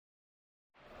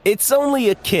It's only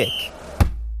a kick,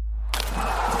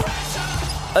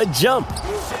 a jump,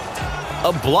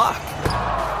 a block.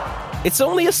 It's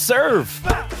only a serve.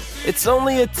 It's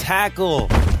only a tackle,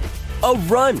 a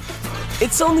run.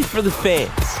 It's only for the fans.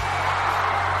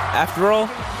 After all,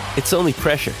 it's only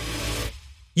pressure.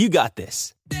 You got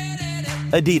this.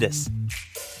 Adidas.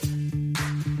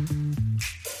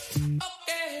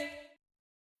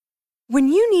 When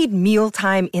you need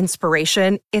mealtime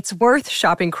inspiration, it's worth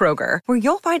shopping Kroger, where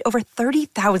you'll find over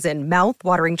 30,000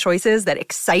 mouth-watering choices that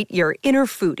excite your inner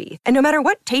foodie. And no matter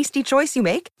what tasty choice you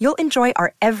make, you'll enjoy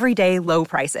our everyday low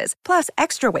prices, plus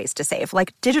extra ways to save,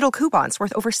 like digital coupons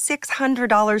worth over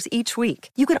 $600 each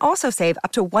week. You can also save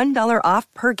up to $1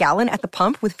 off per gallon at the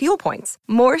pump with fuel points.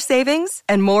 More savings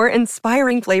and more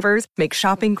inspiring flavors make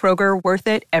shopping Kroger worth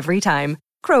it every time.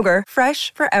 Kroger,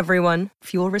 fresh for everyone.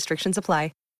 Fuel restrictions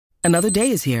apply. Another day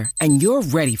is here, and you're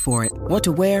ready for it. What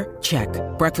to wear? Check.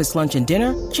 Breakfast, lunch, and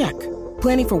dinner? Check.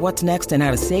 Planning for what's next and how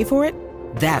to save for it?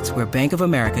 That's where Bank of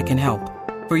America can help.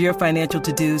 For your financial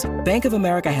to-dos, Bank of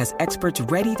America has experts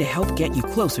ready to help get you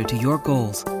closer to your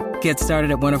goals. Get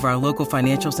started at one of our local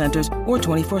financial centers or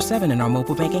 24/7 in our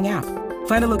mobile banking app.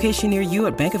 Find a location near you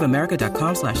at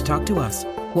bankofamerica.com/talktous.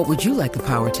 What would you like the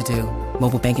power to do?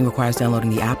 Mobile banking requires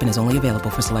downloading the app and is only available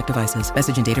for select devices.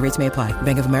 Message and data rates may apply.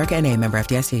 Bank of America N.A., member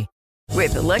FDIC.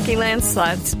 With the Lucky Land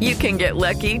Slots, you can get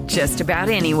lucky just about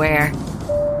anywhere.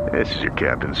 This is your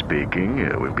captain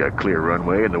speaking. We've got clear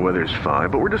runway and the weather's fine,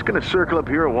 but we're just going to circle up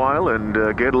here a while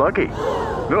and get lucky.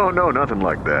 No, nothing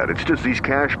like that. It's just these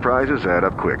cash prizes add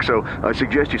up quick. So I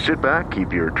suggest you sit back,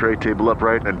 keep your tray table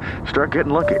upright, and start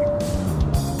getting lucky.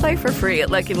 Play for free at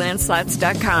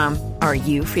LuckyLandSlots.com. Are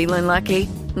you feeling lucky?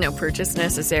 No purchase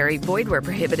necessary. Void where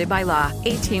prohibited by law.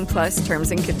 18 plus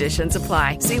terms and conditions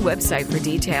apply. See website for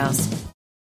details.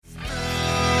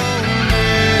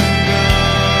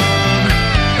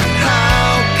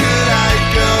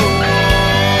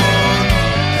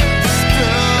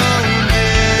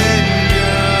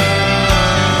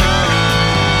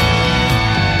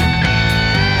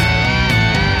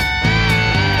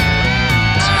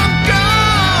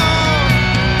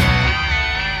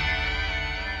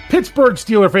 Pittsburgh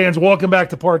Steelers fans, welcome back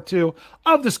to part two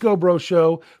of the Scobro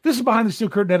Show. This is Behind the Steel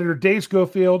Curtain editor Dave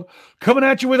Schofield, coming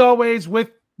at you I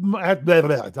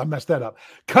messed that up.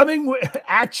 Coming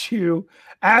at you,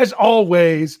 as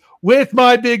always, with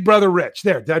my big brother Rich.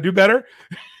 There, did I do better?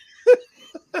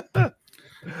 I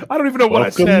don't even know what I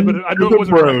said, but I know it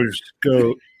wasn't bros.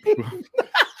 Go.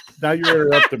 Now you're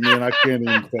interrupting me, and I can't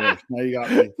even finish. Now you got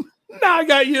me. Now I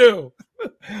got you.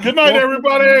 Good night,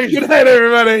 everybody. Good night,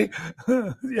 everybody.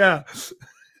 Yeah.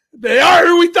 They are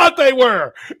who we thought they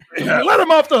were. Yeah. Let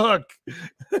them off the hook.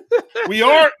 We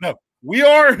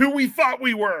are who we thought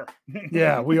we were.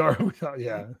 Yeah, we are who we thought.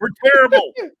 Yeah. We're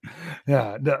terrible.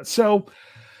 Yeah. No, so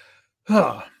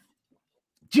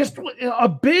just a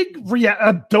big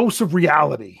a dose of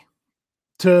reality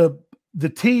to the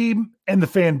team and the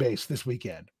fan base this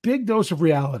weekend. Big dose of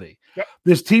reality. Yep.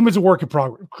 This team is a work in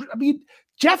progress. I mean,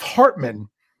 Jeff Hartman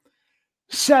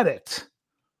said it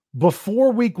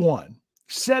before week one,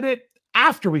 said it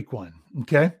after week one.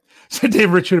 Okay. So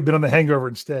Dave Rich should have been on the hangover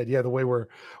instead. Yeah. The way we're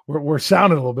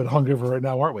sounding a little bit hungover right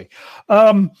now, aren't we?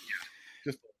 But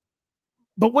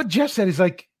what Jeff said is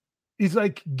like,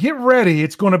 get ready.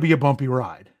 It's going to be a bumpy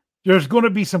ride. There's going to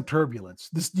be some turbulence.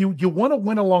 You want to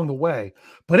win along the way,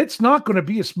 but it's not going to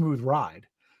be a smooth ride,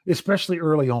 especially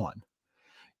early on.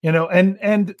 You know,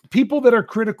 and people that are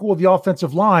critical of the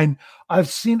offensive line, I've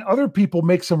seen other people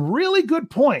make some really good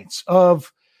points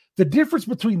of the difference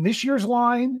between this year's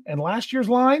line and last year's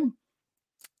line.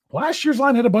 Last year's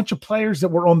line had a bunch of players that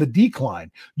were on the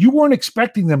decline. You weren't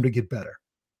expecting them to get better.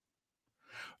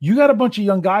 You got a bunch of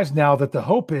young guys now that the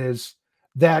hope is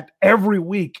that every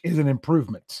week is an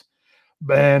improvement,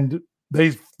 and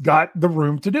they've got the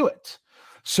room to do it.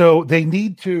 So they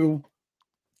need to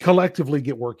collectively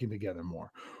get working together more.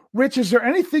 Rich, is there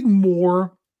anything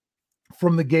more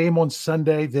from the game on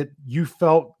Sunday that you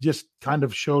felt just kind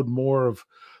of showed more of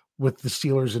with the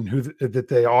Steelers and who that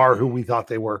they are, who we thought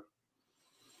they were?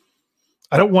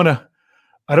 I don't want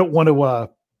to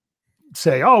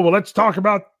say, oh, well, let's talk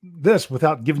about this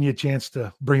without giving you a chance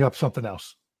to bring up something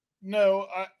else. No,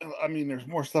 I mean, there's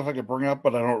more stuff I could bring up,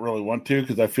 but I don't really want to,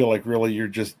 because I feel like really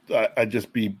I'd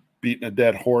just be beating a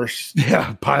dead horse.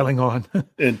 Yeah, piling on.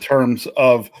 In terms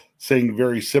of saying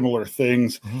very similar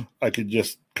things. Mm-hmm. I could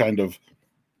just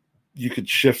you could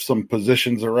shift some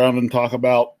positions around and talk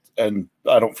about, and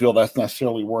I don't feel that's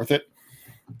necessarily worth it.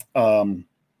 I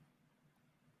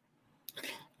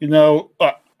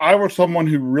was someone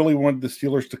who really wanted the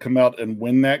Steelers to come out and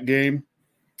win that game.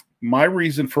 my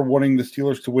reason for wanting the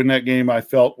Steelers to win that game, I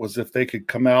felt, was if they could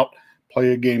come out,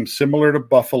 play a game similar to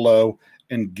Buffalo,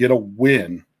 and get a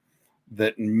win,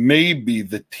 that maybe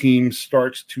the team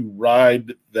starts to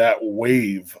ride that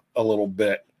wave a little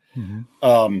bit.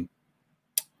 Mm-hmm.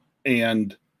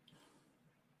 And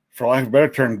for lack of a better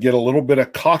term, get a little bit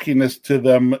of cockiness to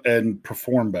them and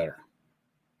perform better.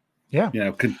 Yeah.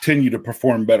 Continue to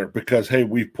perform better because, hey,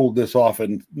 we pulled this off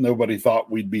and nobody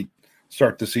thought we'd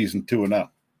start the season 2-0.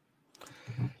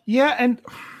 Yeah. And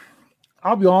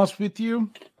I'll be honest with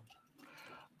you.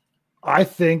 I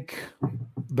think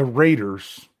the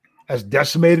Raiders, as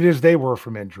decimated as they were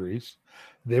from injuries,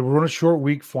 they were on a short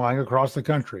week flying across the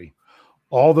country.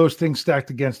 All those things stacked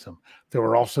against them. They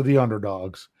were also the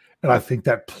underdogs. And I think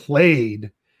that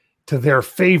played to their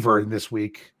favor in this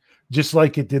week, just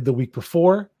like it did the week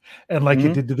before and like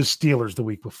it did to the Steelers the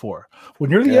week before. When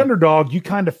you're the underdog, you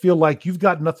kind of feel like you've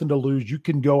got nothing to lose. You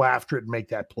can go after it and make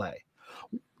that play.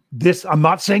 I'm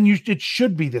not saying it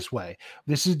should be this way.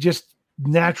 This is just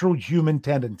natural human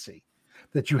tendency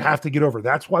that you have to get over.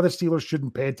 That's why the Steelers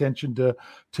shouldn't pay attention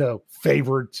to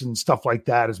favorites and stuff like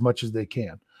that as much as they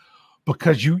can.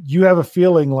 Because you have a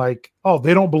feeling like, oh,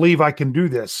 they don't believe I can do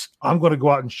this. I'm going to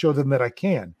go out and show them that I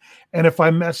can. And if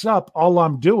I mess up, all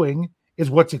I'm doing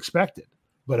is what's expected.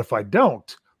 But if I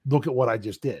don't, look at what I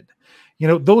just did.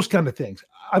 Those kind of things.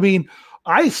 I mean,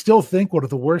 I still think one of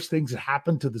the worst things that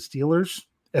happened to the Steelers,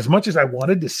 as much as I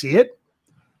wanted to see it,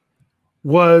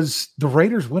 was the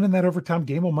Raiders winning that overtime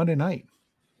game on Monday night.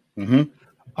 Mm-hmm.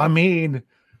 I mean,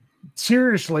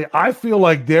 seriously, I feel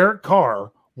like Derek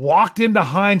Carr walked into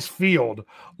Heinz Field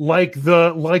like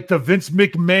the Vince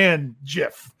McMahon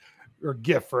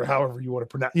gif or however you want to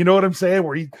pronounce. You know what I'm saying?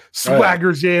 Where he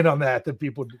swaggers in on that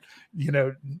people,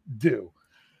 do.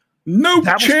 No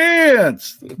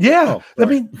chance. Yeah. I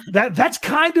mean, that's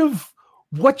kind of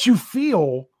what you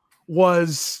feel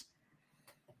was.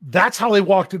 That's how they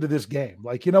walked into this game.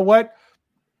 Like, you know what?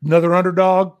 Another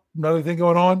underdog, another thing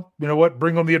going on. You know what?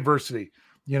 Bring on the adversity,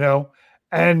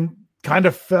 and kind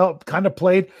of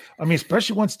played. I mean,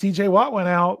 especially once TJ Watt went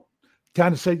out,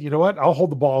 kind of said, you know what? I'll hold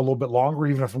the ball a little bit longer,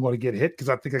 even if I'm going to get hit, because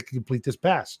I think I can complete this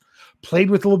pass. Played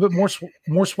with a little bit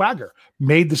more swagger,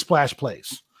 made the splash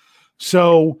plays.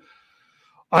 So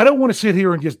I don't want to sit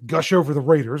here and just gush over the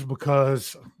Raiders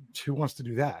because who wants to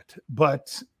do that?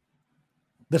 But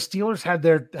the Steelers had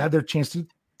their chance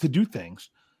to do things.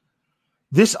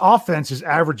 This offense is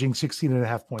averaging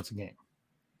 16.5 points a game.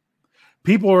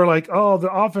 People are like, oh,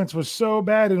 the offense was so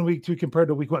bad in week 2 compared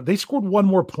to week 1. They scored one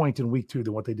more point in week 2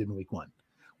 than what they did in week 1.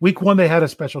 Week 1, they had a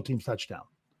special teams touchdown.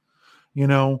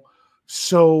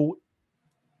 So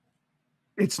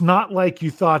it's not like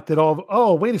you thought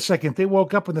that wait a second, they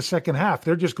woke up in the second half.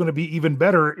 They're just going to be even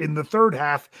better in the third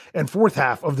half and fourth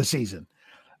half of the season.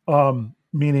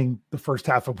 Meaning the first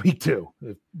half of week 2,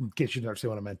 in case you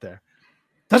understand what I meant there.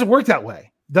 Doesn't work that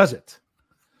way, does it?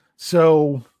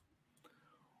 So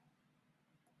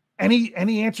any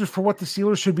answers for what the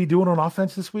Steelers should be doing on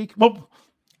offense this week? Well,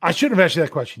 I shouldn't have asked you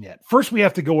that question yet. First, we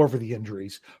have to go over the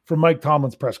injuries from Mike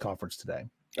Tomlin's press conference today.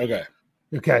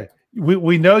 Okay.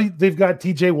 We know they've got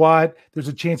TJ Watt. There's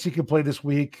a chance he can play this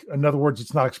week. In other words,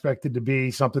 it's not expected to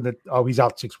be something that, he's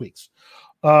out 6 weeks.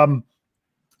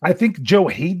 I think Joe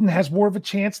Hayden has more of a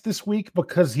chance this week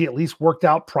because he at least worked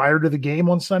out prior to the game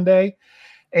on Sunday.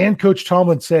 And Coach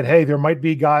Tomlin said, hey, there might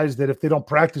be guys that if they don't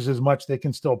practice as much, they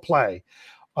can still play.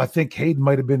 I think Hayden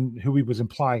might have been who he was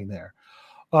implying there.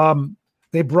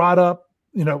 They brought up,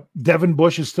 Devin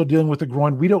Bush is still dealing with the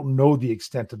groin. We don't know the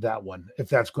extent of that one, if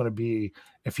he's going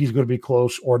to be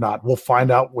close or not. We'll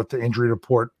find out with the injury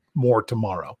report more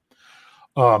tomorrow.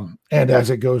 And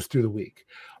as it goes through the week.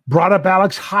 Brought up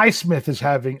Alex Highsmith is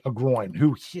having a groin,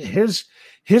 who his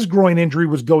groin injury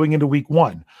was going into week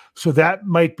 1. So that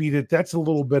might be that's a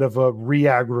little bit of a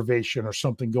re-aggravation or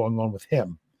something going on with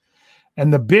him.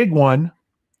 And the big one,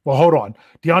 well, hold on.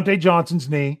 Deontay Johnson's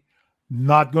knee,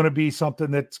 not going to be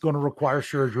something that's going to require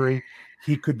surgery.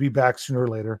 He could be back sooner or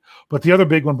later. But the other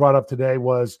big one brought up today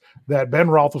was that Ben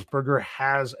Roethlisberger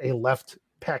has a left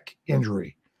pec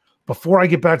injury. Before I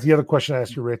get back to the other question I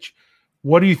asked you, Rich,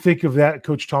 what do you think of that,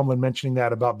 Coach Tomlin mentioning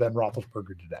that about Ben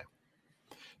Roethlisberger today?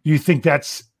 Do you think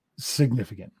that's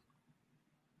significant?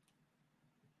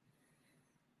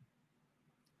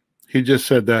 He just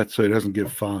said that so he doesn't get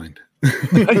fined.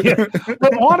 Yeah.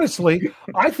 But honestly,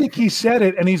 I think he said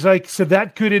it, and he's like, so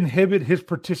that could inhibit his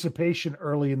participation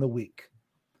early in the week.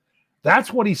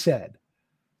 That's what he said.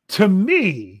 To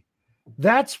me,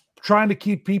 that's trying to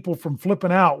keep people from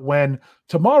flipping out when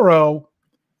tomorrow,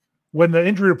 when the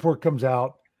injury report comes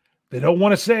out, They don't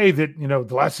want to say that,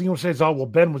 the last thing you want to say is, oh, well,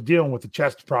 Ben was dealing with the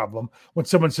chest problem when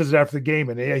someone says it after the game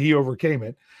and he overcame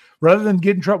it. Rather than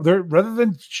get in trouble, rather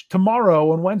than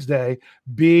tomorrow on Wednesday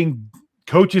being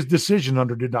coach's decision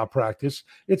under did not practice,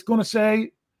 it's going to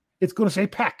say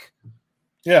Peck.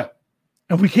 Yeah.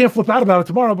 And we can't flip out about it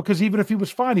tomorrow because even if he was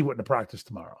fine, he wouldn't have practiced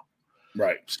tomorrow.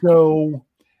 Right. So,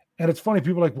 and it's funny,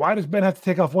 people are like, why does Ben have to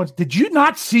take off once? Did you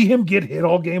not see him get hit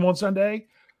all game on Sunday?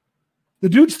 The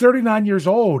dude's 39 years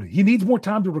old. He needs more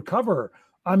time to recover.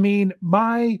 I mean,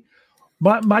 my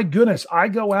goodness, I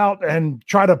go out and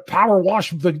try to power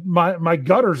wash my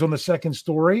gutters on the second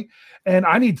story, and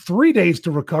I need 3 days to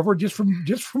recover just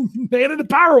from manning the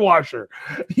power washer.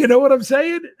 You know what I'm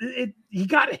saying? He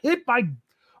got hit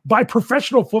by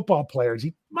professional football players.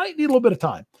 He might need a little bit of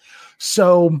time.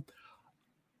 So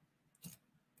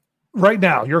right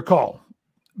now, your call.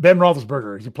 Ben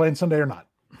Roethlisberger, is he playing Sunday or not?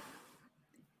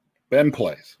 Ben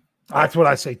plays. That's what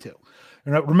I say too.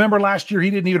 And remember last year, he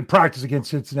didn't even practice against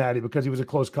Cincinnati because he was a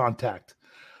close contact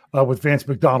with Vance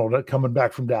McDonald coming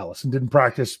back from Dallas and didn't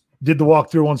practice, did the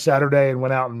walkthrough on Saturday and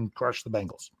went out and crushed the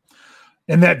Bengals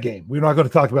in that game. We're not going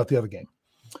to talk about the other game.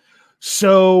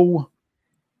 So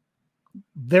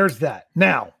there's that.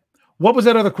 Now, what was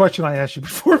that other question I asked you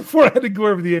before I had to go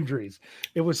over the injuries?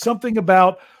 It was something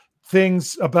about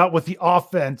things about with the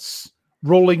offense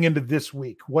rolling into this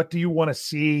week. What do you want to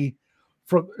see?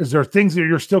 Is there things that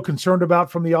you're still concerned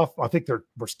about from the off? I think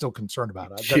we're still concerned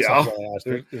about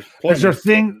it. Is there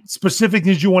specific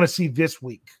things you want to see this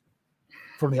week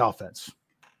from the offense?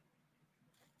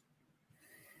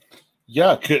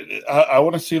 Yeah, I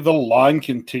want to see the line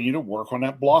continue to work on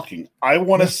that blocking. I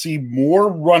want to see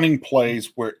more running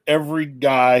plays where every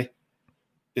guy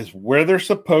is where they're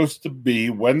supposed to be,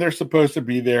 when they're supposed to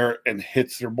be there, and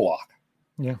hits their block.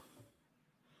 Yeah.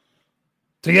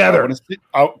 Together.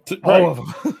 All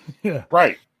of them. Yeah.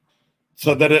 Right.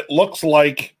 So that it looks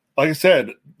like I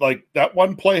said, like that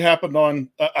one play happened on,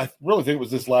 I really think it was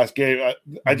this last game.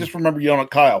 I just remember yelling at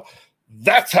Kyle,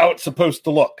 that's how it's supposed to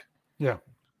look. Yeah.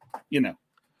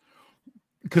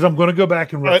 Because I'm going to go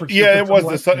back and reference.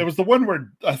 It was the one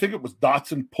where I think it was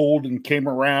Dotson pulled and came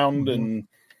around and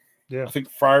I think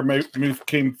Freiermuth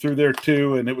came through there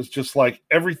too. And it was just like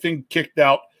everything kicked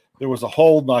out. There was a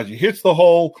hole. Najee hits the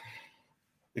hole.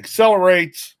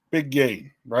 Accelerates, big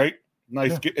gain, right?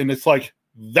 Nice. Yeah. And it's like,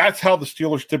 that's how the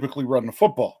Steelers typically run the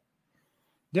football.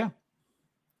 Yeah.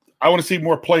 I want to see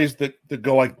more plays that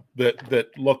go like that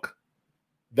look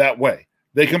that way.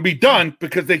 They can be done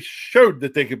because they showed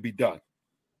that they could be done.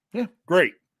 Yeah.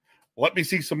 Great. Let me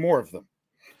see some more of them.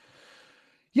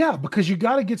 Yeah, because you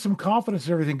got to get some confidence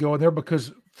and everything going there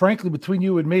because, frankly, between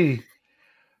you and me,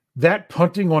 that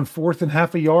punting on 4th and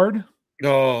half a yard.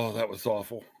 Oh, that was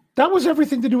awful. That was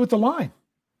everything to do with the line.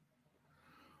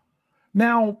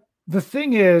 Now, the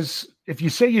thing is, if you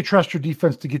say you trust your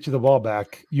defense to get you the ball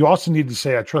back, you also need to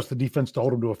say, I trust the defense to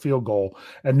hold them to a field goal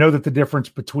and know that the difference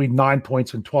between 9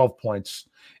 points and 12 points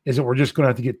is that we're just going to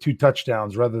have to get 2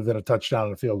 touchdowns rather than a touchdown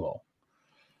and a field goal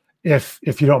if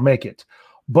you don't make it.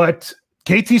 But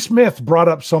KT Smith brought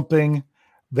up something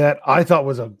that I thought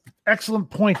was an excellent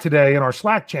point today in our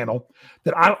Slack channel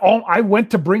that I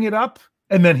went to bring it up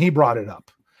and then he brought it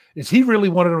up. Is he really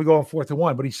wanted to go on 4th and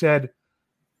 1, but he said,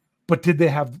 but did they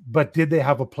have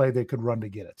a play they could run to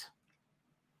get it?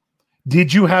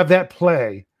 Did you have that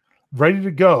play ready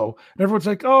to go? And everyone's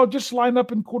like, oh, just line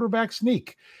up in quarterback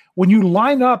sneak. When you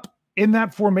line up in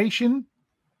that formation,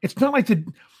 it's not like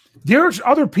there's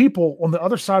other people on the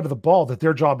other side of the ball that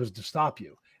their job is to stop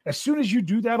you. As soon as you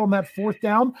do that on that 4th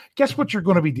down, guess what you're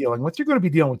going to be dealing with? You're going to be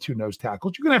dealing with 2 nose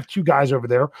tackles. You're going to have 2 guys over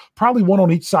there, probably one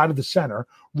on each side of the center,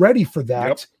 ready for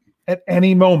that at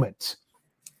any moment.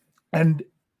 And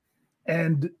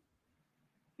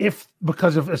as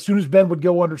soon as Ben would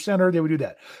go under center, they would do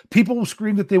that. People will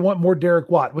scream that they want more Derek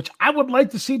Watt, which I would like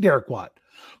to see Derek Watt.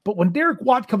 But when Derek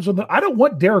Watt comes on I don't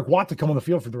want Derek Watt to come on the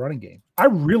field for the running game. I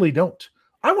really don't.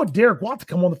 I want Derek Watt to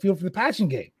come on the field for the passing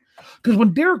game. Because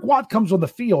when Derek Watt comes on the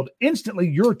field, instantly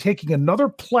you're taking another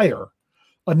player.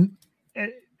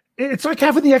 It's like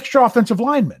having the extra offensive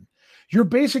lineman. You're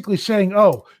basically saying,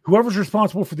 oh, whoever's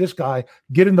responsible for this guy,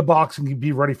 get in the box and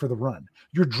be ready for the run.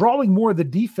 You're drawing more of the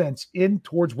defense in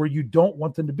towards where you don't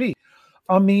want them to be.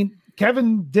 I mean,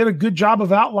 Kevin did a good job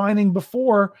of outlining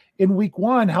before in week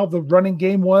 1 how the running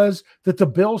game was, that the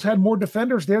Bills had more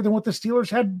defenders there than what the Steelers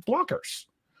had blockers.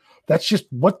 That's just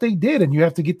what they did, and you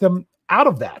have to get them out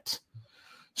of that.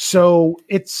 So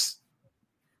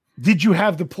did you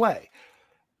have the play?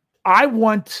 I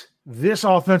want this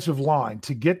offensive line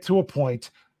to get to a point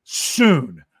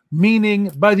soon,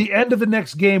 meaning by the end of the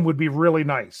next game would be really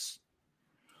nice.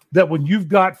 that when you've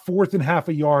got 4th and half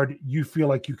a yard, you feel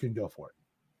like you can go for it.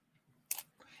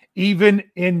 Even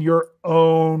in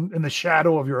the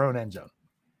shadow of your own end zone.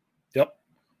 Yep.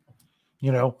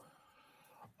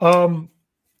 And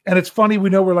it's funny, we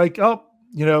know we're like, oh,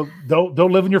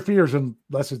 don't live in your fears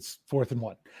unless it's 4th and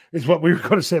 1, is what we were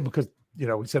going to say, because,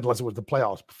 we said unless it was the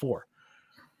playoffs before.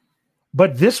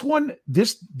 But this one,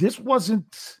 this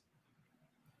wasn't,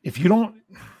 if you don't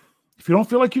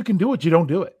feel like you can do it, you don't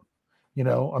do it.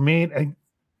 And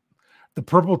the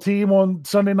purple team on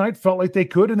Sunday night felt like they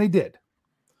could, and they did.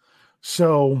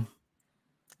 So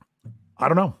I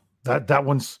don't know. That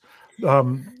one's,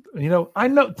 I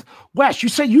know, Wes, you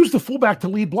say use the fullback to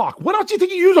lead block. What else do you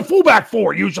think you use a fullback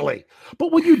for usually?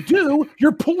 But when you do,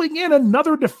 you're pulling in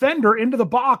another defender into the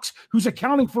box who's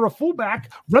accounting for a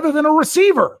fullback rather than a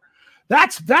receiver.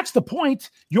 That's the point.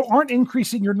 You aren't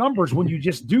increasing your numbers when you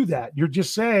just do that. You're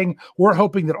just saying we're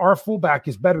hoping that our fullback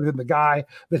is better than the guy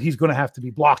that he's going to have to be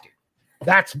blocking.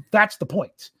 That's the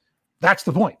point. That's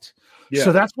the point. Yeah.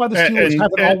 So that's why the Steelers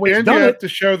haven't always done it.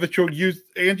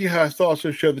 You has to also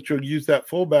show that you'll use that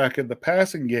fullback in the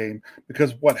passing game,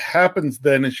 because what happens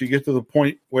then is you get to the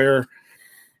point where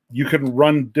you can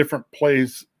run different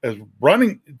plays as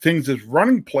running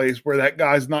plays where that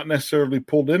guy's not necessarily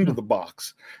pulled into the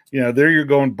box. There you're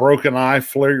going broken eye,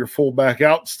 flare your fullback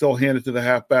out, still hand it to the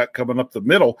halfback coming up the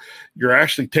middle. You're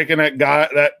actually taking that guy,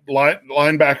 that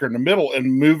linebacker in the middle,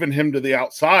 and moving him to the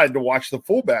outside to watch the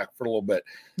fullback for a little bit.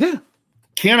 Yeah.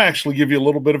 Can actually give you a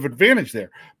little bit of advantage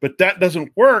there, but that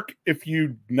doesn't work if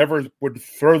you never would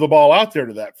throw the ball out there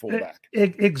to that fullback.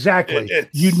 Exactly.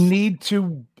 You need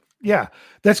to,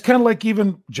 that's kind of like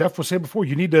even Jeff was saying before,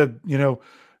 you need to,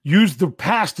 use the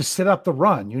pass to set up the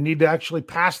run. You need to actually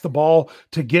pass the ball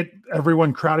to get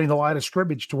everyone crowding the line of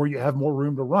scrimmage to where you have more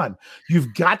room to run.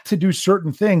 You've got to do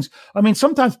certain things. I mean,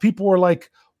 sometimes people are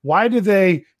like, why do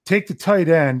they take the tight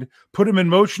end, put him in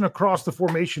motion across the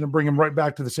formation, and bring him right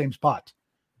back to the same spot?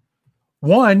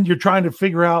 One, you're trying to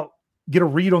figure out, get a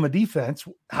read on the defense,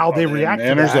 how they react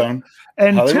to that. Zone,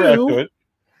 and two,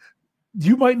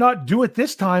 you might not do it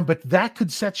this time, but that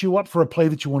could set you up for a play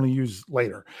that you want to use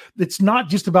later. It's not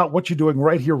just about what you're doing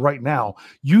right here, right now.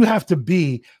 You have to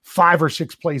be 5 or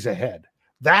 6 plays ahead.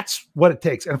 That's what it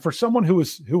takes. And for someone who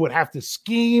would have to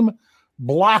scheme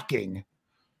blocking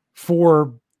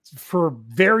for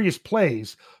various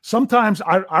plays, sometimes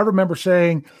I remember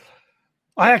saying,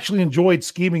 I actually enjoyed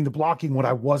scheming the blocking when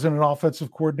I wasn't an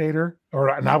offensive coordinator,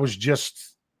 and I was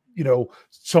just,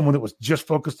 someone that was just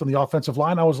focused on the offensive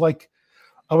line. I was like,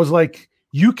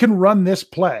 you can run this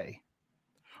play,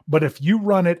 but if you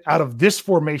run it out of this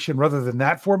formation rather than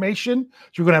that formation,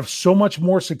 you're going to have so much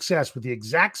more success with the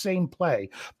exact same play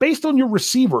based on your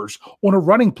receivers on a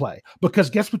running play. Because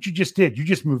guess what you just did? You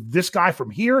just moved this guy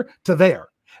from here to there,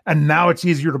 and now it's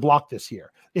easier to block this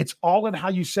here. It's all in how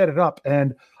you set it up.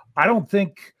 And I don't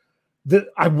think that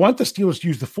I want the Steelers to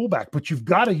use the fullback, but you've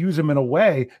got to use him in a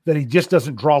way that he just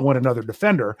doesn't draw in another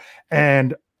defender.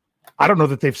 And I don't know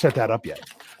that they've set that up yet.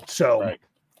 So, right.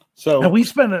 So and we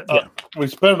spent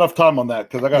enough time on that,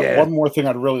 because I got one more thing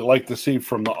I'd really like to see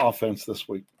from the offense this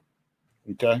week.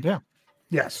 Okay. Yeah.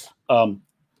 Yes.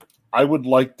 I would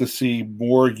like to see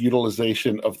more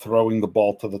utilization of throwing the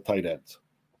ball to the tight ends.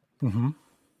 Mm-hmm.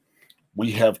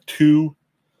 We have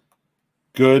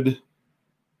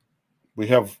we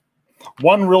have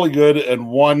one really good and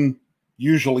one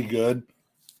usually good,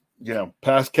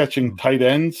 pass catching tight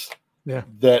ends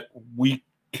that we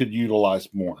could utilize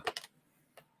more.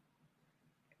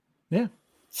 Yeah.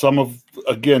 Some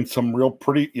real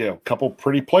pretty, a couple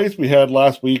pretty plays we had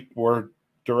last week were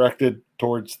directed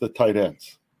towards the tight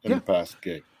ends in the past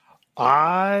game.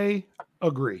 I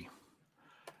agree.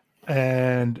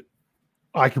 And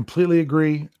I completely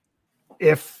agree.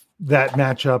 If that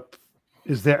matchup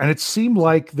is there, and it seemed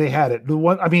like they had it.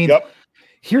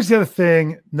 Here's the other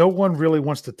thing no one really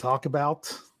wants to talk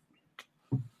about.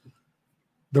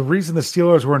 The reason the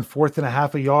Steelers were in 4th and a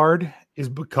half a yard is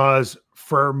because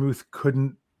Freiermuth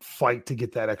couldn't fight to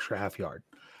get that extra half yard.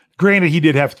 Granted, he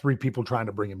did have 3 people trying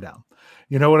to bring him down.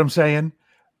 You know what I'm saying?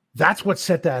 That's what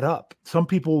set that up. Some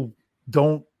people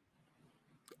don't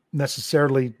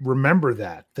necessarily remember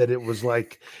that it was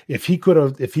like, if he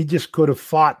just could have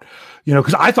fought,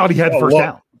 because I thought he had the first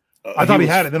down. I thought he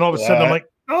had it. Then all of a sudden I'm like,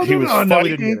 oh, he didn't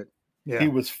get it. Yeah. He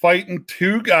was fighting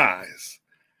 2 guys.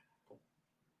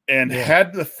 And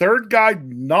had the third guy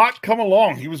not come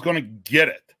along, he was going to get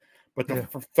it. But the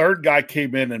third guy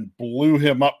came in and blew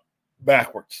him up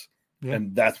backwards. Yeah.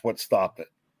 And that's what stopped it.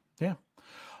 Yeah.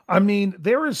 I mean,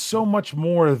 there is so much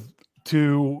more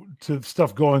to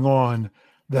stuff going on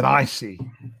than I see.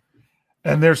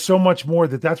 And there's so much more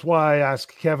that's why I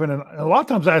ask Kevin, and a lot of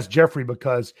times I ask Jeffrey,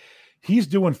 because he's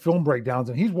doing film breakdowns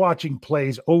and he's watching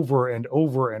plays over and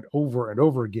over and over and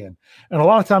over again. And a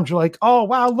lot of times you're like, oh,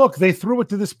 wow, look, they threw it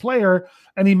to this player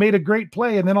and he made a great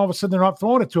play. And then all of a sudden they're not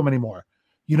throwing it to him anymore.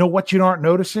 You know what you aren't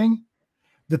noticing?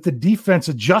 That the defense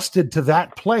adjusted to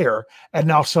that player and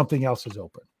now something else is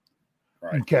open.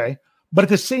 Right. Okay. But at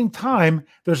the same time,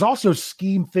 there's also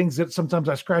scheme things that sometimes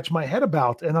I scratch my head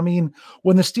about. And I mean,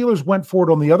 when the Steelers went for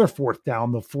it on the other fourth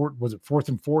down, was it 4th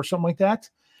and 4, something like that?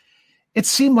 It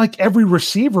seemed like every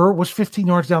receiver was 15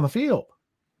 yards down the field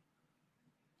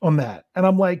on that. And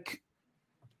I'm like,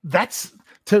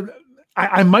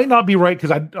 I might not be right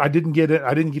because I didn't get it.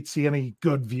 I didn't get to see any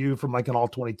good view from like an all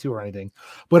 22 or anything.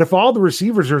 But if all the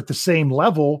receivers are at the same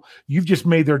level, you've just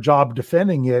made their job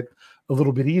defending it a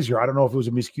little bit easier. I don't know if it was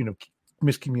a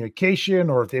miscommunication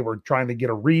or if they were trying to get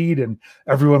a read and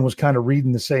everyone was kind of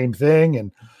reading the same thing.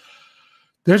 And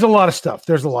there's a lot of stuff.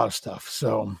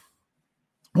 So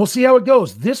we'll see how it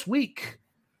goes this week.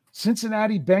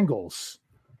 Cincinnati Bengals.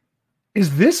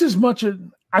 Is this as much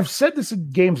I've said this in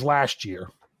games last year.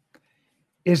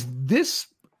 Is this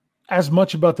as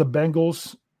much about the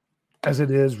Bengals as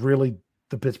it is really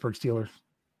the Pittsburgh Steelers?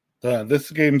 This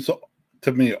game's,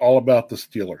 to me, all about the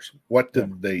Steelers. What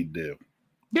did they do?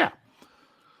 Yeah.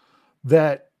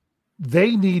 That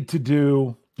they need to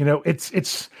do, this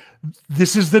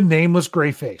is the nameless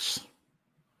gray face.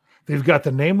 They've got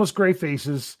the nameless gray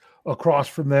faces across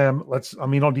from them.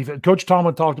 On defense, Coach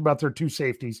Tomlin talked about their 2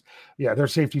 safeties. Yeah, their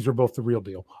safeties are both the real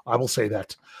deal. I will say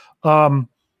that.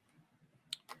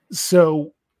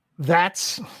 So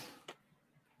that's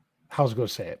how I was going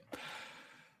to say it.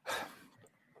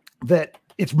 That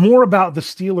it's more about the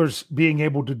Steelers being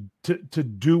able to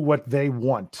do what they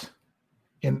want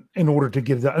in order to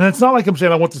get it done. And it's not like I'm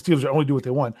saying I want the Steelers to only do what they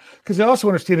want, because I also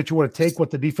understand that you want to take what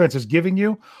the defense is giving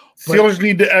you. Steelers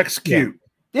need to execute.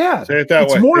 Yeah. Say it that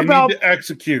way. More they about need to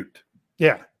execute.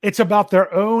 Yeah. It's about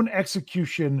their own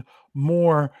execution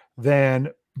more than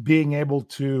being able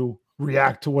to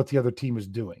react to what the other team is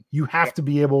doing. You have to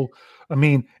be able,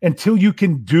 until you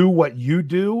can do what you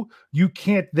do, you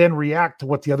can't then react to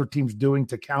what the other team's doing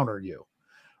to counter you.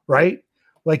 Right?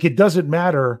 Like, it doesn't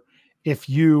matter if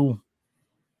you,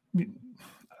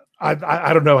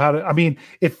 I don't know how to,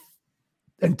 if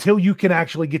until you can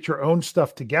actually get your own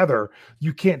stuff together,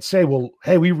 you can't say, well,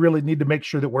 hey, we really need to make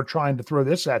sure that we're trying to throw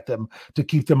this at them to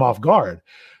keep them off guard.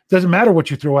 Doesn't matter what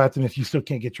you throw at them if you still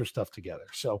can't get your stuff together.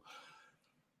 So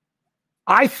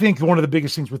I think one of the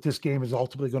biggest things with this game is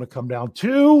ultimately going to come down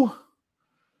to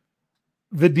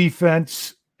the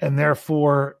defense, and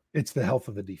therefore it's the health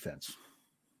of the defense.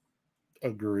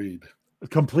 Agreed.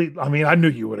 I knew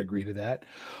you would agree to that.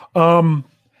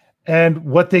 And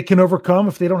what they can overcome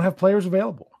if they don't have players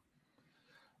available.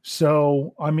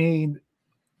 So,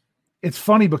 it's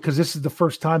funny because this is the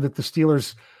first time that the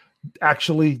Steelers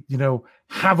actually,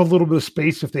 have a little bit of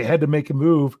space if they had to make a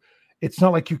move. It's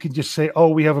not like you can just say, oh,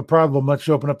 we have a problem, let's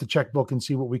open up the checkbook and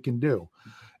see what we can do.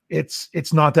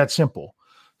 It's not that simple.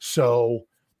 So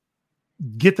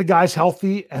get the guys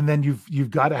healthy, and then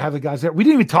you've got to have the guys there. We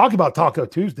didn't even talk about Taco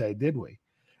Tuesday, did we?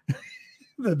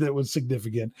 That was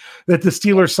significant. That the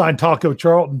Steelers signed Taco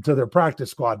Charlton to their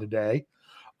practice squad today,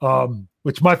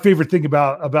 which my favorite thing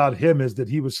about him is that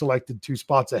he was selected 2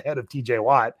 spots ahead of TJ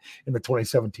Watt in the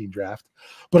 2017 draft.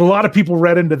 But a lot of people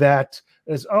read into that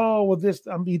as,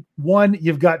 one,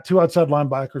 you've got 2 outside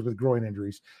linebackers with groin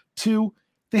injuries. 2,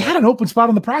 they had an open spot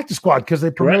on the practice squad because they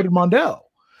promoted Mondale.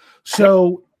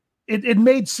 So it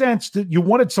made sense that you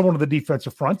wanted someone on the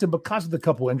defensive front, and because of the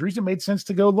couple injuries, it made sense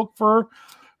to go look for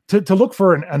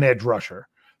an edge rusher.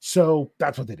 So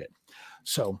that's what they did.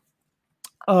 So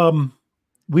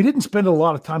we didn't spend a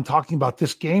lot of time talking about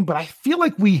this game, but I feel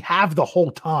like we have the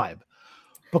whole time,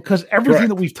 because everything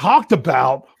that we've talked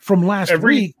about from last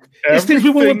week is things we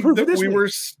want to improve for this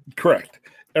week. Correct.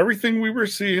 Everything we were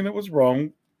seeing that was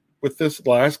wrong with this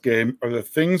last game are the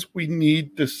things we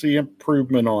need to see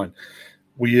improvement on.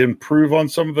 We improve on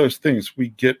some of those things. We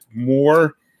get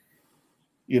more,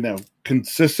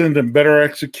 consistent and better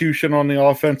execution on the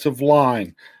offensive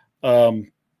line.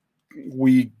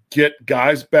 We get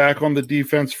guys back on the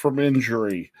defense from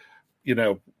injury.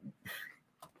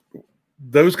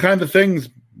 Those kind of things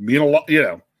mean a lot,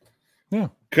 Yeah.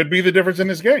 Could be the difference in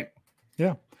this game.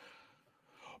 Yeah.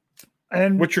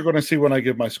 And what you're going to see when I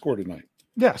give my score tonight.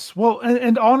 Yes. Well,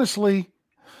 and honestly,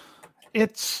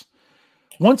 it's,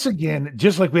 once again,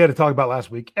 just like we had to talk about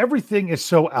last week, everything is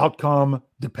so outcome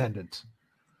dependent.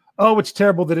 Oh, it's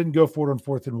terrible they didn't go for it on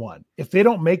 4th and 1. If they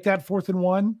don't make that 4th and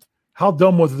 1, how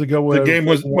dumb was it to go with the game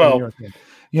was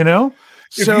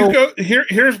you go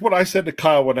here's what I said to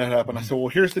Kyle when that happened. I said, well,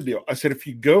 here's the deal. I said, if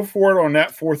you go for it on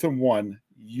that 4th and 1,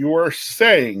 you are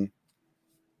saying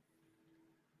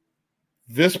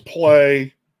this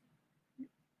play,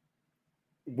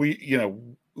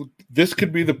 this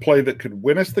could be the play that could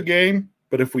win us the game,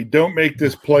 but if we don't make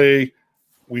this play,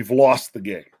 we've lost the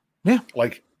game. Yeah.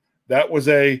 Like that was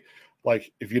if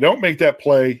you don't make that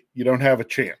play, you don't have a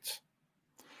chance.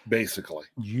 Basically.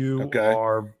 You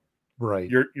are right.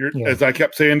 You're as I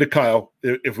kept saying to Kyle,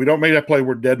 if we don't make that play,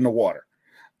 we're dead in the water.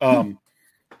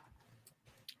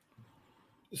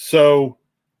 So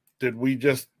did we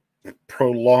just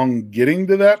prolong getting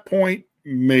to that point?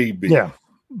 Maybe. Yeah.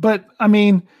 But I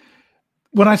mean,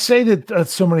 when I say that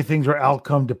so many things are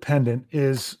outcome dependent,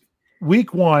 is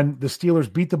week 1, the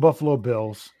Steelers beat the Buffalo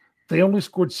Bills. They only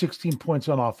scored 16 points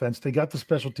on offense. They got the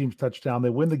special teams touchdown. They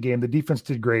win the game. The defense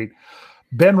did great.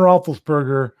 Ben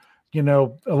Roethlisberger,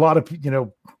 a lot of,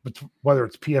 whether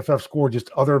it's PFF score, just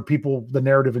other people, the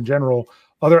narrative in general,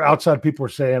 other outside people are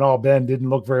saying, oh, Ben didn't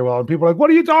look very well. And people are like, what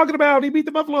are you talking about? He beat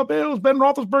the Buffalo Bills. Ben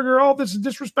Roethlisberger, oh, this is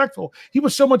disrespectful. He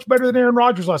was so much better than Aaron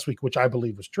Rodgers last week, which I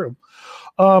believe was true.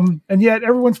 And yet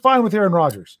everyone's fine with Aaron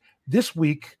Rodgers. This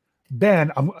week,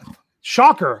 Ben,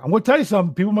 shocker, I'm going to tell you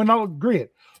something. People might not agree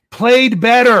it. Played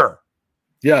better.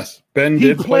 Yes, Ben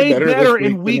did play better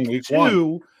in week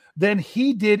 2 than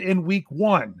he did in week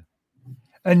 1.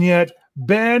 And yet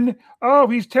Ben, oh,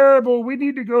 he's terrible. We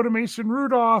need to go to Mason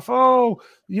Rudolph. Oh,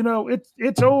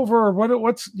 it's over.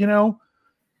 What's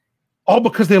all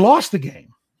because they lost the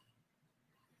game.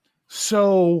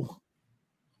 So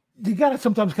you got to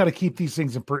sometimes keep these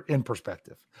things in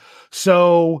perspective.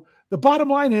 So the bottom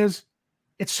line is,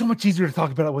 it's so much easier to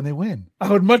talk about it when they win. I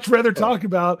would much rather talk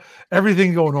about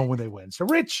everything going on when they win. So,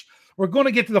 Rich, we're going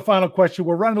to get to the final question.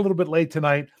 We're running a little bit late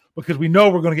tonight because we know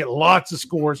we're going to get lots of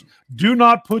scores. Do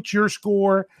not put your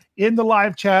score in the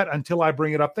live chat until I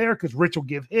bring it up there, because Rich will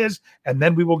give his, and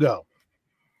then we will go.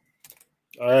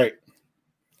 All right.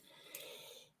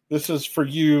 This is for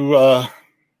you,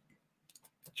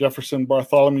 Jefferson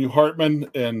Bartholomew Hartman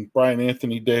and Brian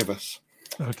Anthony Davis.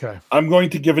 Okay. I'm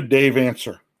going to give a Dave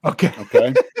answer. Okay.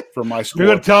 For my score. You're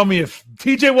going to tell me if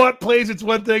TJ Watt plays, it's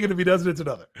one thing, and if he doesn't, it's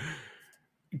another.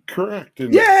 Correct.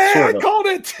 I called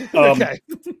it. Okay.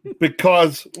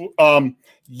 Because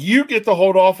you get to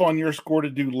hold off on your score to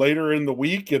do later in the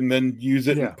week and then use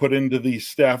it and put into the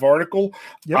staff article.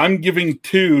 Yep. I'm giving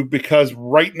 2 because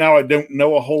right now I don't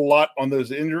know a whole lot on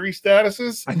those injury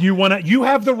statuses. And you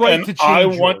have the right to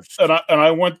change yours.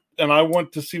 I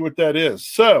want to see what that is.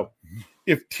 So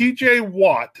if TJ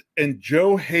Watt and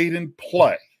Joe Hayden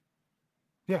play,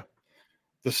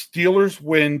 the Steelers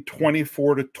win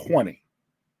 24-20.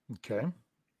 Okay.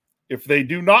 If they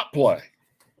do not play,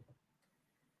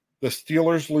 the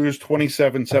Steelers lose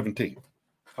 27-17.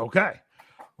 Okay.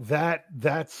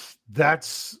 That's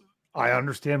I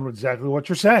understand exactly what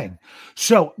you're saying.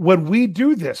 So when we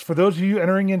do this, for those of you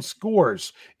entering in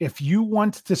scores, if you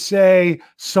want to say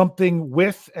something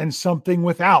with and something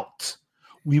without,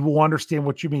 we will understand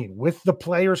what you mean. With the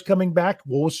players coming back,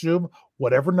 we'll assume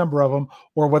whatever number of them,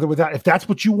 or whether without. If that's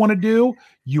what you want to do,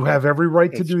 you have every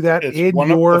right to do that in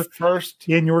your first.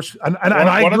 In yours, and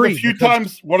I agree.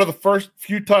 One of the first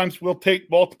few times we'll take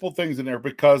multiple things in there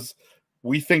because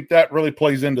we think that really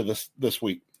plays into this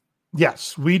week.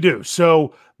 Yes, we do.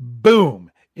 So,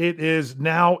 boom! It is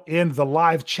now in the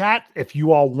live chat. If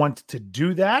you all want to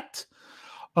do that,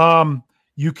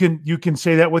 you can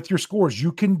say that with your scores.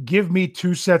 You can give me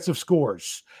 2 sets of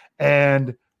scores,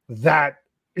 and that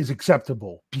is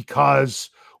acceptable because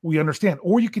we understand.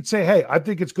 Or you could say, hey, I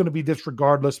think it's going to be this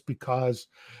regardless because,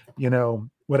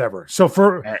 whatever.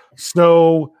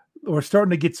 So we're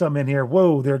starting to get some in here.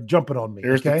 Whoa, they're jumping on me.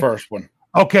 Here's the first one.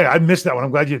 Okay, I missed that one.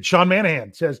 I'm glad you did. Sean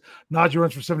Manahan says, Najee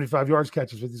runs for 75 yards,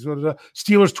 catches 50.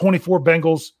 Steelers 24,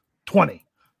 Bengals 20.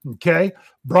 Okay.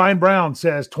 Brian Brown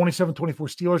says 27-24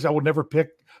 Steelers. I will never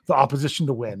pick the opposition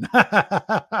to win.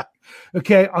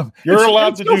 Okay. You're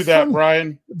allowed to do that,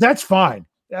 Brian. That's fine.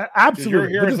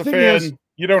 Absolutely. You're here as a fan.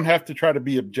 You don't have to try to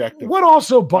be objective. What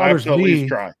also bothers me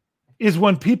is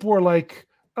when people are like,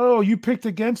 oh, you picked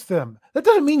against them. That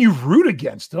doesn't mean you root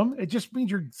against them. It just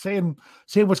means you're saying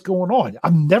what's going on.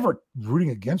 I'm never rooting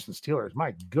against the Steelers.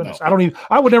 My goodness. No.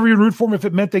 I would never even root for them if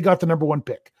it meant they got the number 1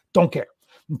 pick. Don't care.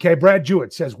 Okay, Brad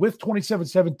Jewett says with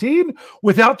 27-17,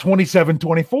 without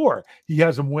 27-24. He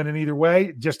has them winning either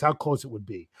way, just how close it would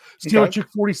be. Steeler Chick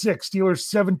 46, Steelers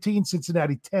 17,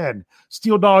 Cincinnati 10.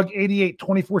 Steel Dog 88,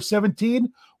 24-17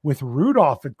 with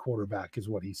Rudolph at quarterback is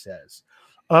what he says.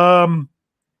 And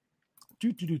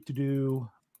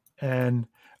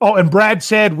Brad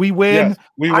said we win. Yes,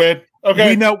 we win.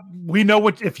 Okay. we know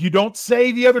what, if you don't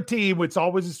say the other team, it's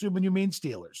always assuming you mean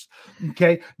Steelers.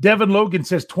 Okay. Devin Logan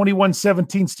says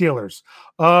 21-17 Steelers.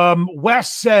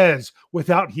 Wes says,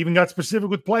 without, he even got specific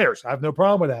with players. I have no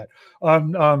problem with that.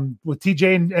 With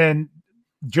TJ and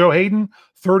Joe Hayden,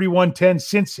 31-10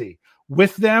 Cincy.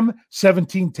 With them,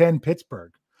 17-10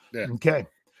 Pittsburgh. Yeah. Okay.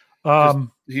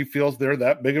 He feels they're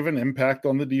that big of an impact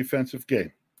on the defensive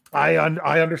game. I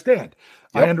understand.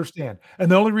 Yep. I understand. And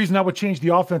the only reason I would change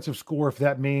the offensive score if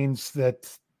that means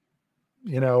that,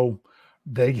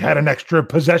 they had an extra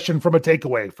possession from a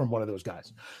takeaway from one of those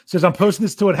guys. Says, I'm posting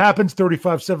this till it happens,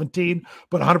 35-17,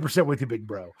 but 100% with you, big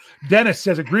bro. Dennis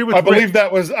says, agree with I believe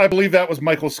that was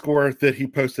Michael's score that he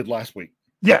posted last week.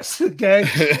 Yes. Okay.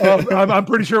 I'm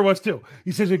pretty sure it was too.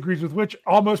 He says he agrees with which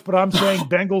almost, but I'm saying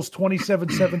Bengals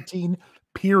 27-17,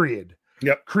 period.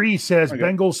 Yep. Cree says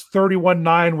Bengals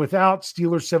 31-9 without,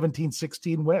 Steelers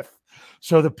 17-16 with.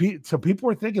 So people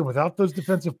are thinking without those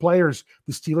defensive players,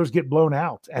 the Steelers get blown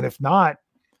out. And if not,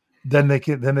 then they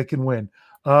can win.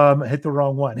 Hit the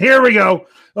wrong one. Here we go.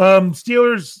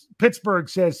 Steelers, Pittsburgh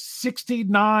says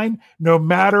 16-9, no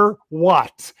matter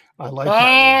what. I like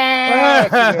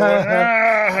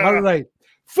that. All right.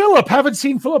 Philip, haven't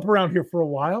seen Philip around here for a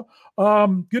while.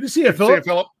 Good to see you, Philip.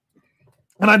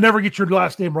 And I never get your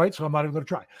last name right, so I'm not even going to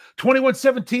try.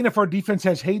 21-17 if our defense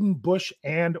has Hayden, Bush,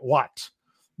 and Watt.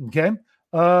 Okay.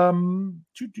 I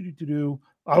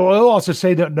will also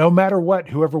say that no matter what,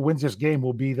 whoever wins this game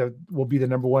will be the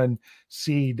number one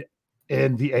seed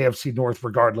in the AFC North,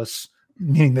 regardless,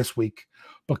 meaning this week,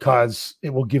 because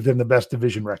it will give them the best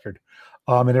division record.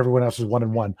 And everyone else is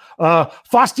 1-1.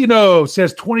 Faustino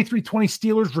says 23-20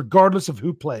 Steelers, regardless of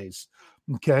who plays.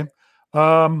 Okay.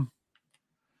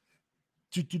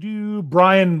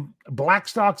 Brian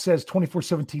Blackstock says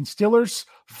 24-17 Steelers.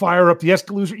 Fire up the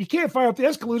Escalooser. You can't fire up the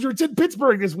Escalooser. It's in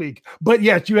Pittsburgh this week. But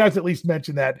yes, you have to at least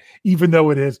mention that, even though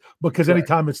it is, because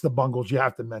anytime it's the Bungles, you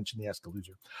have to mention the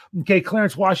Escalooser. Okay,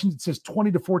 Clarence Washington says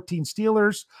 20-14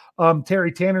 Steelers.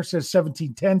 Terry Tanner says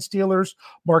 17-10 Steelers.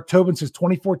 Mark Tobin says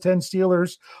 24-10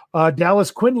 Steelers.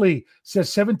 Dallas Quinley says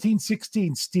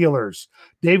 17-16 Steelers.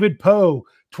 David Poe,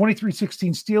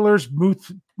 23-16 Steelers.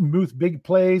 Muth big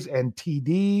plays and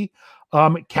TD.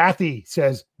 Kathy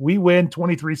says we win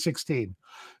 23-16.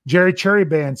 Jerry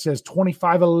Cherryband says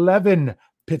 25-11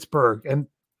 Pittsburgh. And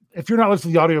if you're not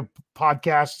listening to the audio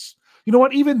podcasts, you know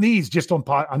what? Even these just on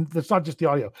that's not just the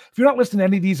audio. If you're not listening to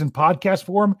any of these in podcast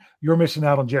form, you're missing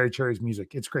out on Jerry Cherry's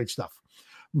music. It's great stuff.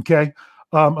 Okay.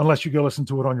 Unless you go listen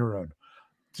to it on your own.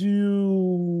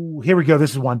 Here we go.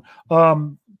 This is one.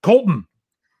 Colton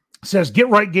says, get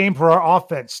right game for our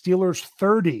offense. Steelers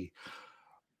 30.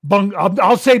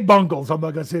 I'll say Bungles. I'm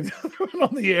not going to say the other one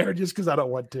on the air just because I don't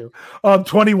want to.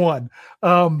 21.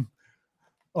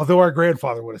 Although our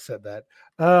grandfather would have said that.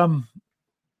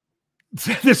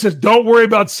 This is, don't worry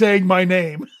about saying my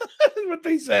name. That's what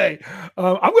they say.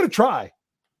 I'm going to try.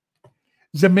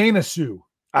 Zemena Sue.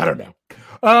 I don't know.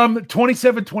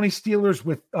 27-20 Steelers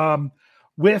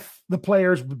with the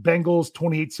players. Bengals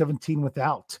 28-17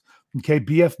 without. Okay,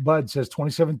 BF Bud says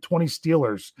 27-20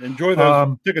 Steelers. Enjoy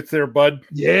those tickets there, Bud.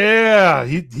 Yeah,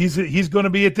 he's going to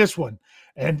be at this one,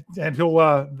 and he'll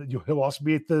also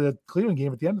be at the Cleveland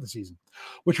game at the end of the season.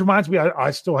 Which reminds me,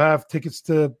 I still have tickets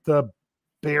to the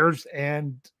Bears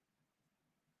and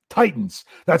Titans.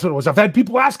 That's what it was. I've had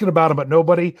people asking about them, but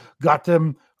nobody got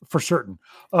them for certain.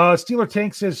 Steeler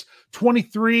Tank says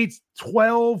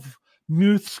 23-12.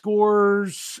 Muth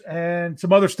scores and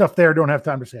some other stuff there. Don't have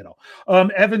time to say it all.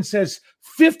 Evan says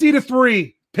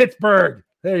 50-3 Pittsburgh.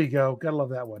 There you go. Gotta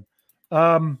love that one.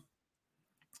 Tom.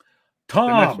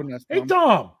 Hey,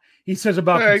 Tom. He says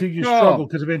about continued struggle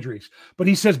because of injuries, but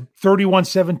he says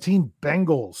 31-17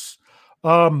 Bengals.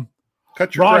 Cut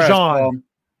your Rajan grass,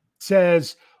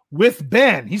 says with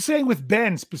Ben. He's saying with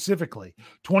Ben specifically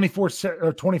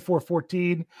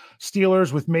 24-14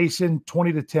 Steelers with Mason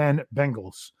 20-10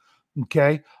 Bengals.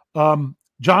 Okay.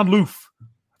 John Loof. I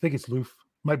think it's Loof.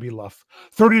 Might be Luff.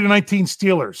 30-19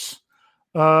 Steelers.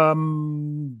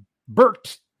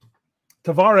 Bert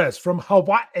Tavares from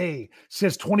Hawaii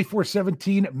says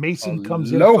 24-17. Mason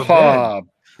comes in for Ben.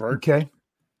 Bert. Okay.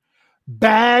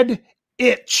 Bad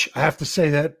Itch. I have to say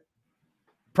that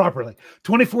properly.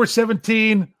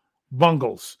 24-17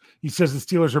 Bungles. He says the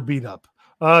Steelers are beat up.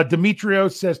 Demetrio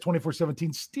says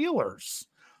 24-17 Steelers.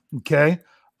 Okay.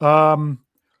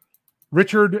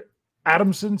 Richard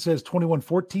Adamson says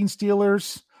 21-14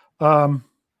 Steelers.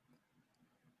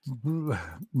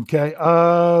 Okay.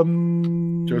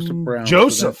 Joseph Brown.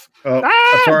 Joseph.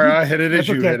 Sorry, I hit it as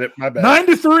you hit it. My bad.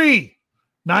 9-3.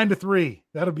 9-3.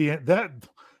 That'll be it.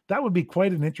 That would be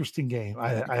quite an interesting game.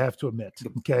 I have to admit.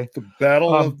 Okay. The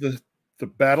battle of the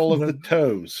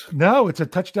toes. No, it's a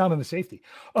touchdown and a safety.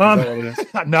 No,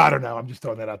 I don't know. I'm just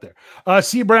throwing that out there.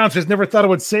 C. Brown says, never thought I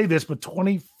would say this, but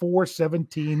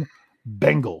 24-17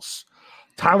 Bengals.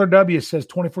 Tyler W. says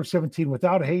 24-17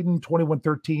 without Hayden,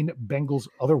 21-13 Bengals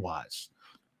otherwise.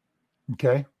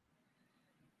 Okay.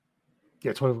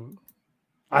 Yeah,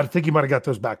 I think you might have got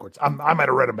those backwards. I might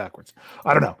have read them backwards.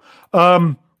 I don't know.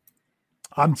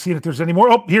 I'm seeing if there's any more.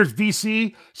 Oh, here's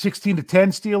VC, 16-10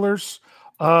 Steelers.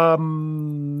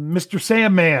 Mr.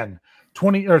 Sandman,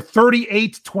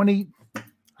 38-20.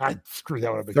 I screwed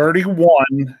that one up.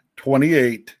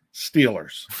 31-28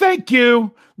 Steelers. Thank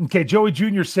you. Okay, Joey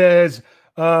Jr. says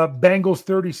Bengals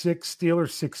 36,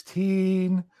 Steelers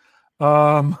 16.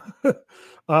 I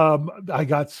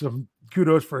got some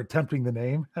kudos for attempting the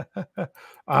name.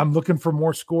 I'm looking for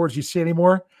more scores. You see any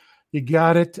more? You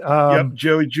got it. Yep,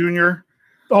 Joey Jr.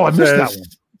 Oh, I missed that one.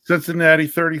 Cincinnati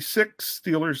 36,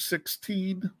 Steelers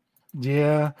 16.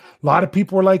 Yeah, a lot of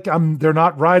people are like, they're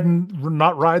not riding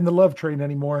the love train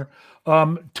anymore.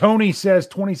 Tony says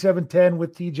 27-10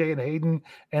 with TJ and Hayden,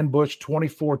 and Bush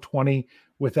 24-20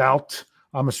 without.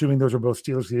 I'm assuming those are both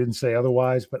Steelers. He didn't say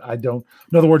otherwise, but I don't.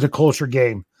 In other words, a closer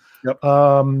game. Yep.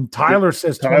 Tyler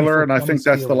says Tyler, and I think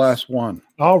that's the last one.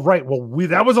 All right. Well,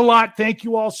 that was a lot. Thank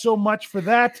you all so much for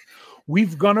that.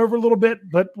 We've gone over a little bit,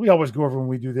 but we always go over when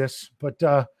we do this. But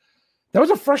that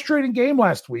was a frustrating game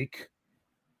last week.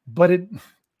 But it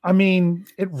really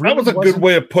that was a good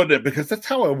way of putting it, because that's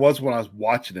how it was when I was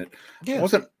watching it. Yeah. I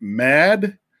wasn't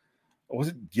mad. I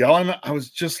wasn't yelling. I was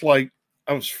just like,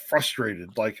 I was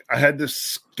frustrated. Like, I had this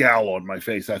scowl on my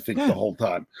face, I think, the whole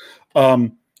time.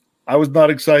 I was not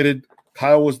excited.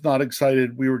 Kyle was not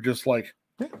excited. We were just like,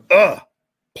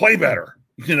 play better.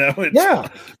 You know?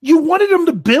 You wanted him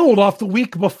to build off the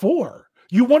week before.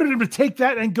 You wanted him to take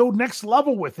that and go next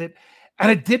level with it,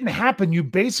 and it didn't happen. You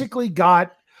basically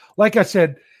got, like I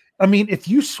said, if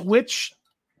you switch,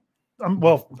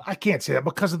 I can't say that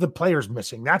because of the players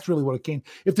missing. That's really what it came.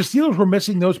 If the Steelers were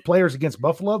missing those players against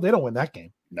Buffalo, they don't win that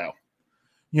game. No.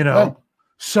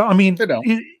 So,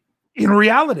 in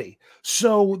reality.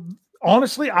 So,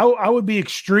 honestly, I would be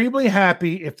extremely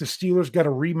happy if the Steelers got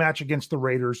a rematch against the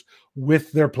Raiders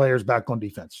with their players back on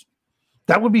defense.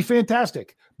 That would be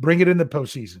fantastic. Bring it in the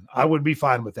postseason. I would be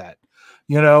fine with that.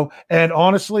 And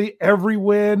honestly, every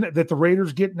win that the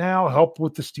Raiders get now help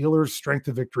with the Steelers' strength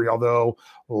of victory. Although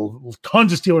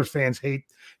tons of Steelers fans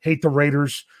hate the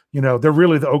Raiders. They're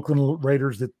really the Oakland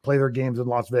Raiders that play their games in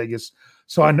Las Vegas.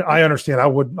 So I understand.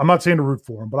 I'm not saying to root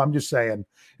for them, but I'm just saying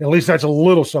at least that's a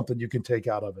little something you can take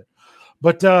out of it.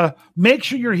 But make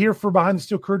sure you're here for Behind the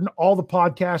Steel Curtain, all the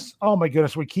podcasts. Oh my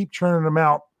goodness, we keep churning them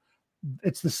out.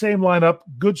 It's the same lineup.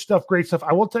 Good stuff, great stuff.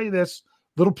 I will tell you this,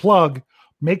 little plug.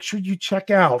 Make sure you check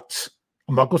out,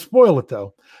 I'm not going to spoil it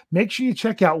though. Make sure you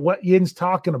check out what Yin's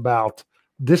talking about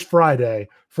this Friday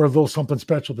for a little something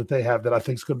special that they have that I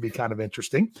think is going to be kind of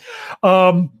interesting.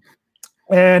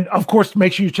 And of course,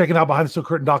 make sure you're checking out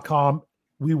BehindTheSteelCurtain.com.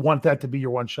 We want that to be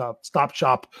your stop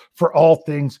shop for all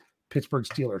things Pittsburgh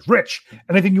Steelers. Rich,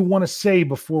 anything you want to say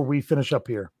before we finish up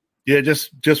here? Yeah,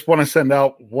 just want to send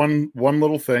out one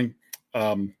little thing.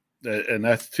 And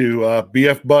that's to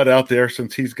BF Bud out there,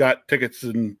 since he's got tickets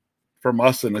from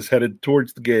us and is headed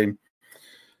towards the game.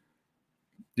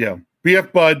 Yeah,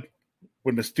 BF Bud,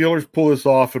 when the Steelers pull this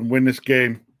off and win this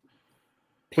game,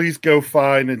 please go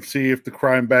find and see if the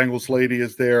crying Bengals lady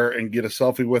is there and get a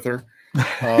selfie with her.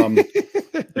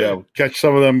 Catch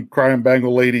some of them crying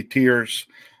Bengal lady tears,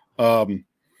 and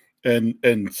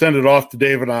send it off to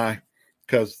Dave and I,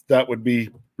 because that would be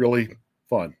really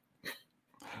fun.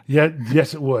 Yeah,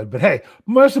 yes, it would. But hey,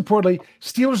 most importantly,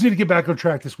 Steelers need to get back on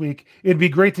track this week. It'd be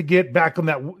great to get back on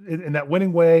that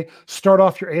winning way. Start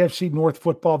off your AFC North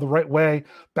football the right way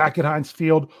back at Heinz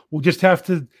Field. We'll just have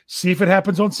to see if it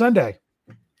happens on Sunday.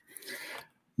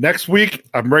 Next week,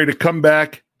 I'm ready to come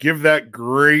back, give that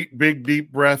great big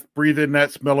deep breath, breathe in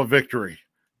that smell of victory.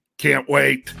 Can't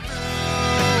wait.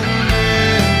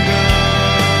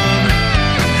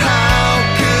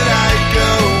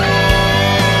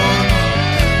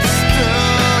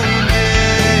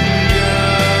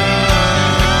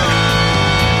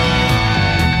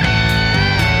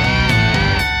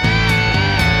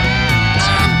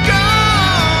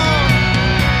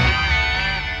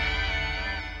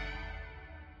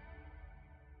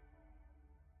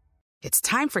 It's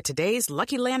time for today's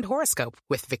Lucky Land horoscope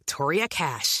with Victoria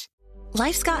Cash.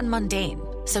 Life's gotten mundane,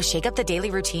 so shake up the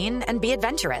daily routine and be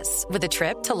adventurous with a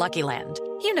trip to Lucky Land.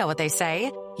 You know what they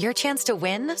say. Your chance to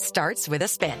win starts with a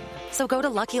spin. So go to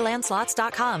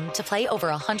LuckyLandSlots.com to play over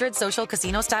 100 social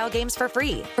casino-style games for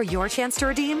free for your chance to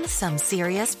redeem some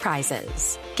serious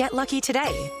prizes. Get lucky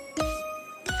today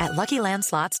at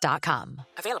LuckyLandSlots.com.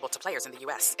 Available to players in the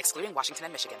U.S., excluding Washington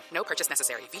and Michigan. No purchase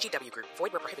necessary. VGW Group.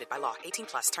 Void where prohibited by law.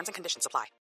 18+. Terms and conditions apply.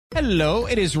 Hello,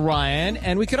 it is Ryan,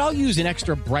 and we could all use an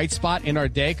extra bright spot in our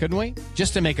day, couldn't we?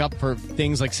 Just to make up for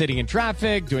things like sitting in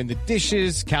traffic, doing the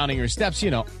dishes, counting your steps,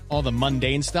 all the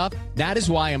mundane stuff. That is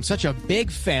why I'm such a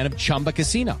big fan of Chumba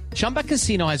Casino. Chumba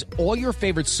Casino has all your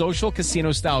favorite social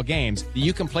casino-style games that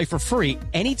you can play for free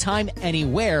anytime,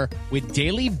 anywhere with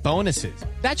daily bonuses.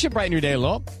 That should brighten your day a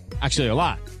little. Actually, a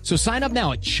lot. So sign up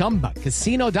now at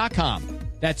ChumbaCasino.com.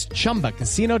 That's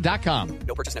ChumbaCasino.com.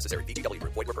 No purchase necessary. VGW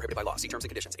Group. Void where prohibited by law. See terms and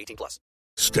conditions. 18+.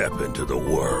 Step into the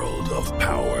world of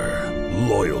power,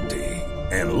 loyalty,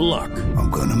 and luck.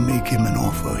 I'm going to make him an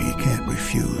offer he can't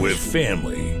refuse. With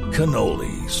family,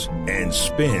 cannolis, and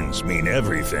spins mean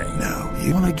everything. Now,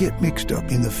 you want to get mixed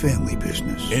up in the family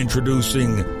business.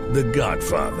 Introducing The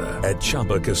Godfather at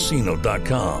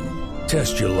ChumbaCasino.com.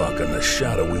 Test your luck in the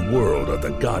shadowy world of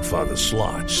The Godfather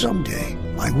slot. Someday,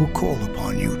 I will call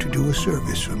upon you to do a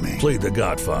service for me. Play The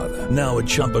Godfather, now at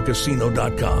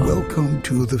ChumbaCasino.com. Welcome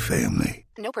to the family.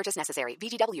 No purchase necessary.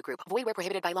 VGW Group. Void where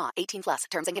prohibited by law. 18+.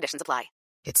 Terms and conditions apply.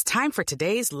 It's time for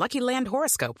today's Lucky Land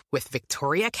horoscope with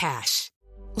Victoria Cash.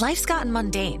 Life's gotten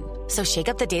mundane, so shake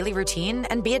up the daily routine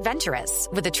and be adventurous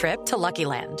with a trip to Lucky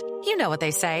Land. You know what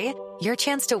they say. Your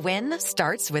chance to win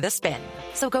starts with a spin.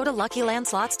 So go to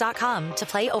LuckyLandSlots.com to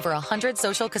play over 100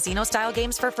 social casino-style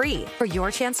games for free for your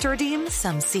chance to redeem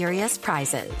some serious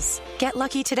prizes. Get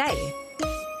lucky today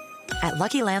at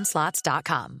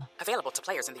LuckyLandSlots.com. Available to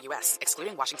players in the U.S.,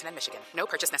 excluding Washington and Michigan. No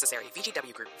purchase necessary.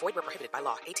 VGW Group. Void where prohibited by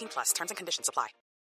law. 18+. Terms and conditions apply.